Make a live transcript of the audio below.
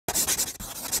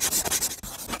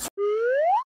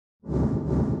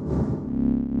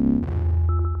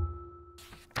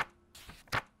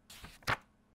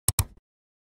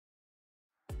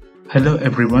Hello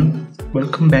everyone,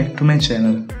 welcome back to my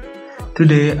channel.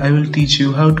 Today I will teach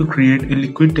you how to create a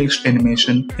liquid text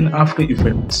animation in After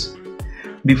Effects.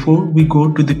 Before we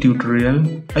go to the tutorial,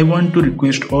 I want to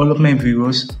request all of my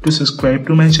viewers to subscribe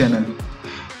to my channel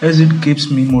as it keeps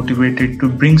me motivated to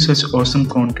bring such awesome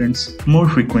contents more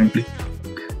frequently.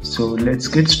 So let's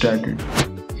get started.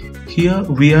 Here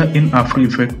we are in After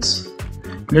Effects.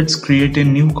 Let's create a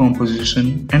new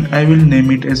composition and I will name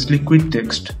it as liquid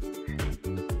text.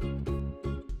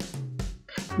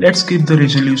 Let's keep the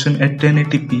resolution at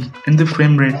 1080p and the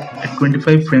frame rate at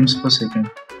 25 frames per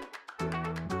second.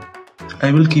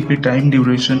 I will keep a time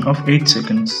duration of 8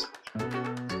 seconds.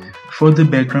 For the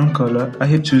background color, I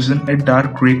have chosen a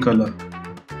dark grey color.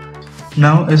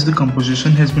 Now as the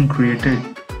composition has been created,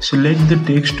 select the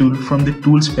text tool from the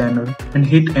tools panel and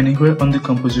hit anywhere on the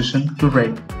composition to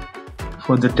write.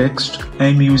 For the text, I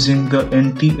am using the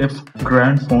NTF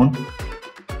Grand font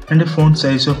and a font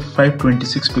size of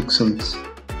 526 pixels.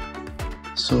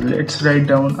 So let's write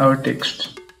down our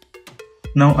text.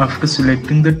 Now after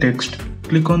selecting the text,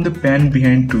 click on the pan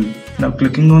behind tool. Now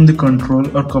clicking on the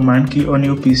Ctrl or Command key on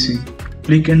your PC,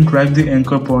 click and drag the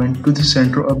anchor point to the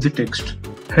center of the text.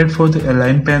 Head for the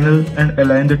Align panel and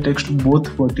align the text both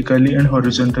vertically and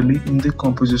horizontally in the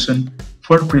composition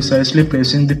for precisely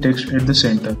placing the text at the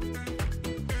center.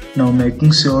 Now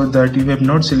making sure that you have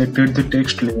not selected the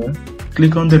text layer,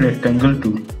 click on the rectangle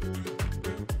tool.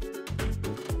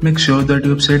 Make sure that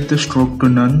you have set the stroke to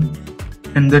none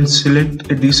and then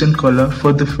select a decent color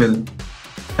for the fill.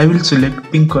 I will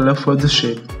select pink color for the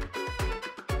shape.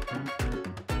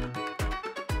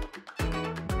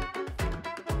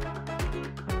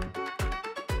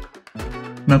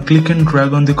 Now click and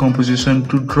drag on the composition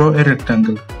to draw a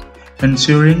rectangle,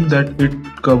 ensuring that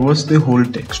it covers the whole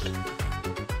text.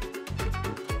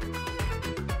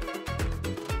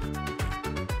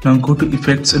 Now go to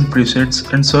Effects and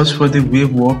Presets and search for the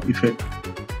Wave Warp effect.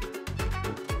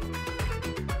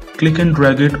 Click and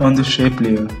drag it on the shape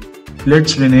layer.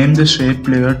 Let's rename the shape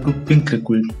layer to Pink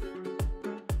Liquid.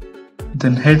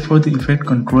 Then head for the Effect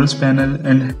Controls panel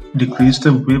and decrease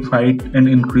the wave height and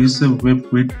increase the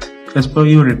wave width as per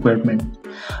your requirement.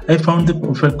 I found the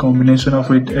perfect combination of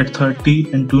it at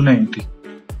 30 and 290.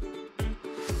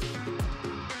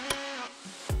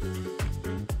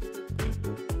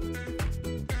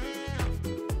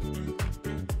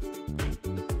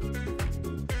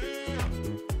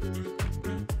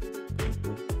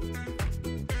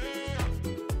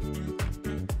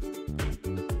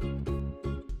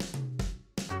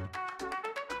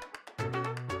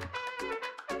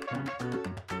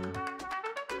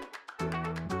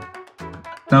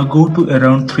 Now go to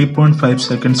around 3.5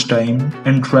 seconds time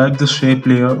and drag the shape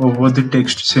layer over the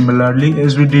text similarly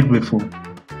as we did before.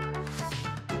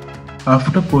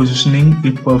 After positioning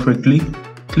it perfectly,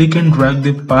 click and drag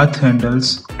the path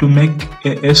handles to make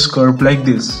a S curve like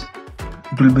this.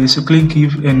 It will basically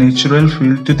give a natural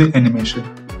feel to the animation.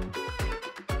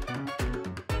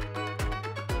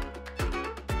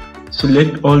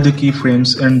 Select all the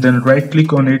keyframes and then right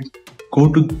click on it. Go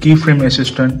to Keyframe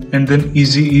Assistant and then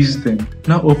Easy Ease them.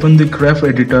 Now open the graph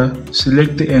editor,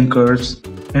 select the anchors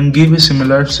and give a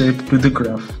similar shape to the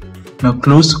graph. Now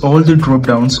close all the drop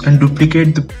downs and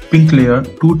duplicate the pink layer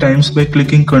 2 times by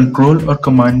clicking Ctrl or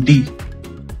Command D.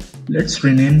 Let's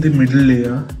rename the middle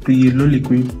layer to Yellow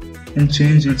Liquid and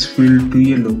change its fill to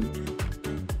yellow.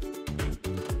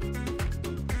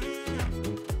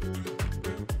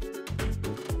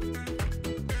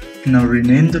 Now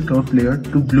rename the top layer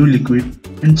to Blue Liquid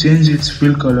and change its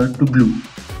fill color to blue.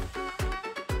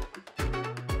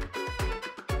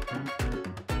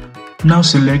 Now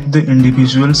select the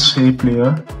individual shape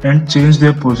layer and change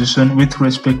their position with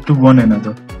respect to one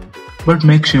another. But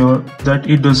make sure that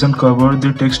it doesn't cover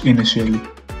the text initially.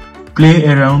 Play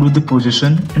around with the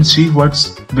position and see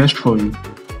what's best for you.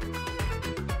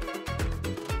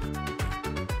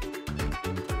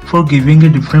 For giving a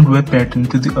different wave pattern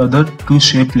to the other 2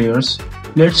 shape layers,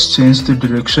 let's change the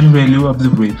direction value of the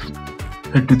wave.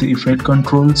 Head to the Effect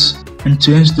Controls and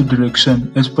change the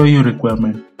direction as per your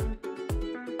requirement.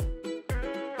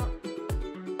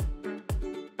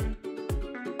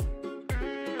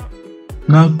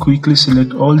 Now quickly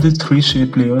select all the 3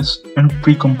 shape layers and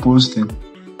pre-compose them.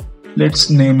 Let's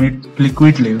name it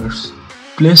Liquid Layers.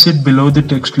 Place it below the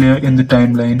text layer in the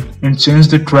timeline and change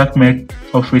the track matte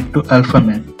of it to Alpha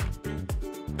Matte.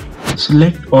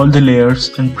 Select all the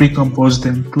layers and pre-compose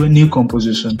them to a new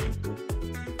composition.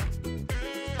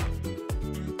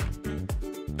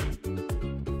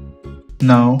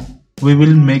 Now we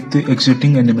will make the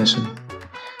exiting animation.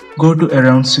 Go to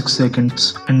around 6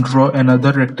 seconds and draw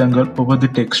another rectangle over the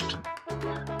text.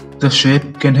 The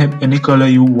shape can have any color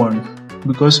you want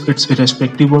because it's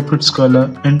irrespective of its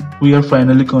color, and we are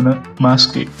finally gonna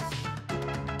mask it.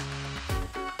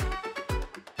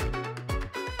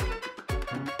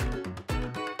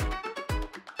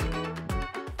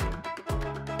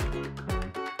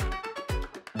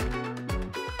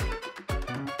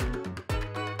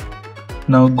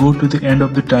 Now go to the end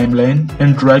of the timeline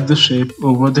and drag the shape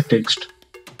over the text.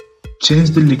 Change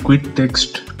the liquid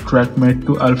text track matte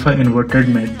to alpha inverted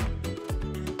matte.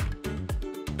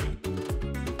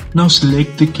 Now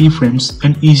select the keyframes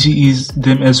and easy ease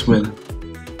them as well.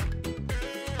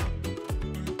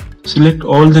 Select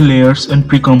all the layers and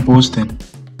pre-compose them.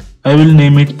 I will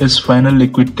name it as final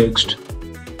liquid text.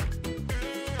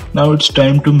 Now it's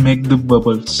time to make the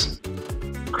bubbles.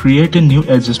 Create a new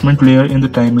adjustment layer in the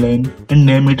timeline and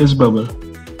name it as bubble.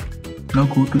 Now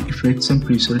go to effects and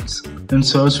presets and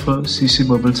search for CC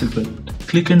bubbles effect.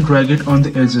 Click and drag it on the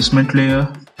adjustment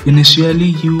layer.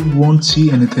 Initially you won't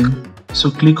see anything, so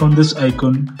click on this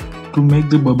icon to make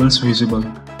the bubbles visible.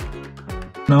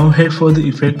 Now head for the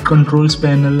effect controls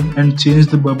panel and change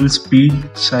the bubble speed,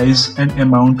 size and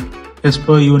amount as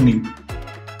per your need.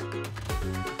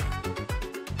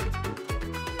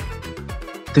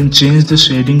 Then change the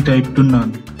shading type to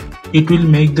none. It will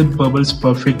make the bubbles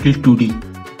perfectly 2D.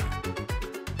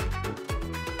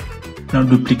 Now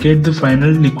duplicate the final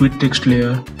liquid text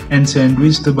layer and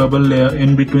sandwich the bubble layer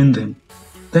in between them.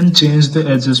 Then change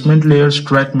the adjustment layer's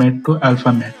track matte to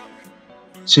alpha matte.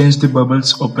 Change the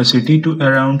bubbles opacity to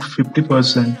around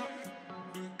 50%.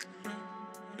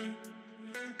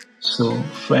 So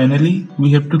finally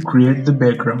we have to create the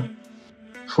background.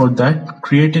 For that,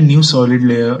 create a new solid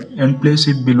layer and place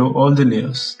it below all the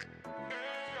layers.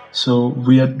 So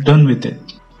we are done with it.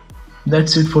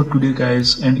 That's it for today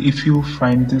guys, and if you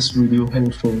find this video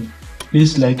helpful,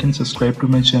 please like and subscribe to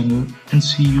my channel, and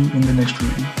see you in the next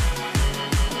video.